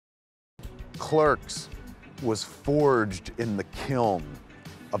Clerk's was forged in the kiln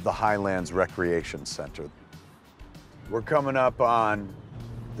of the Highlands Recreation Center. We're coming up on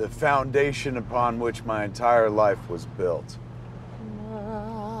the foundation upon which my entire life was built.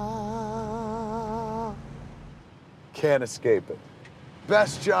 Can't escape it.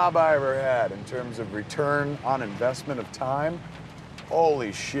 Best job I ever had in terms of return on investment of time.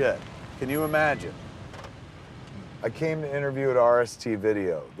 Holy shit. Can you imagine? I came to interview at RST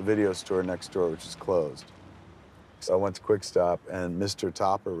Video, the video store next door, which is closed. So I went to Quick Stop, and Mr.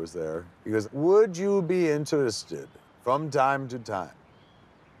 Topper was there. He goes, would you be interested from time to time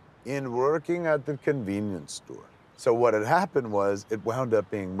in working at the convenience store? So what had happened was it wound up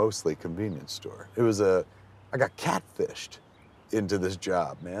being mostly convenience store. It was I got catfished into this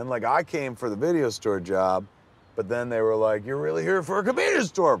job, man. Like, I came for the video store job, but then they were like, you're really here for a convenience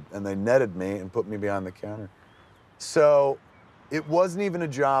store. And they netted me and put me behind the counter. So it wasn't even a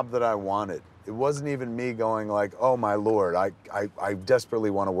job that I wanted. It wasn't even me going like, oh my Lord, I desperately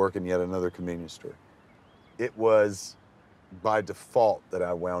want to work in yet another convenience store. It was by default that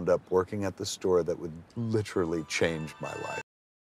I wound up working at the store that would literally change my life.